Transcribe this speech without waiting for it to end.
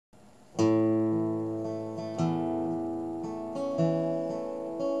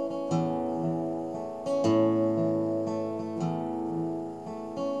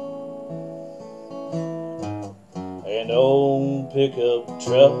pickup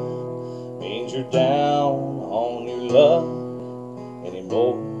truck means you're down on your luck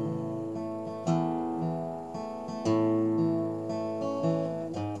anymore.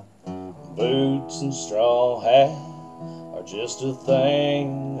 Boots and straw hat are just a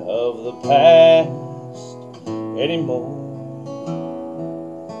thing of the past anymore.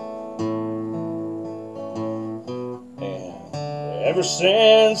 And ever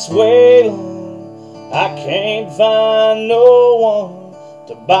since Waylon, I can't find no one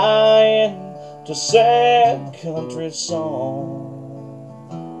to buy into sad country songs.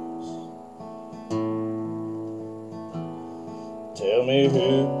 Tell me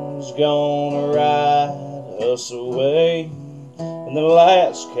who's gonna ride us away when the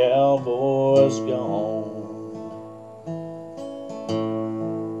last cowboy's gone?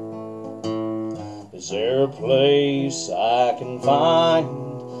 Is there a place I can find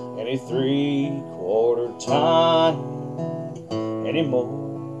any 3/4 time anymore?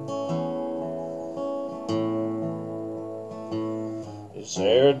 Is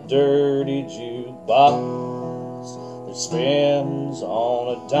there a dirty jukebox that spins on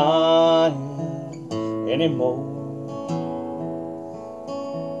a dime anymore?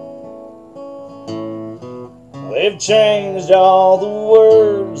 They've changed all the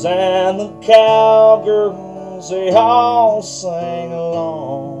words and the cowgirls, they all sing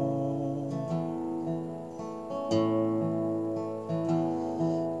along.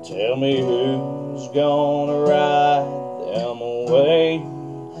 Tell me who's gonna ride them away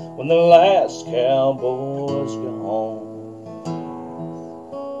when the last cowboy's gone?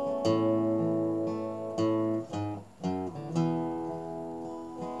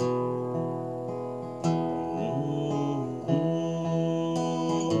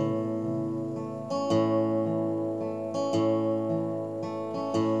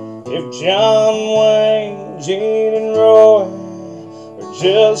 If John Wayne, Gene and Roy are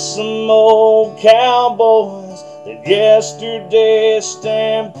just some old cowboys that yesterday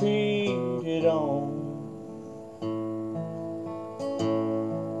stampeded on,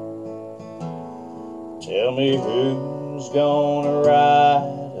 tell me who's gonna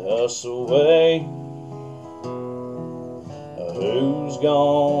ride us away? Who's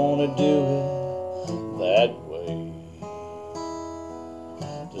gonna do it that way?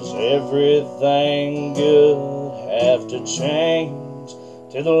 Does everything good have to change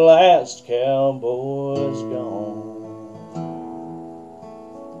till the last cowboy's gone?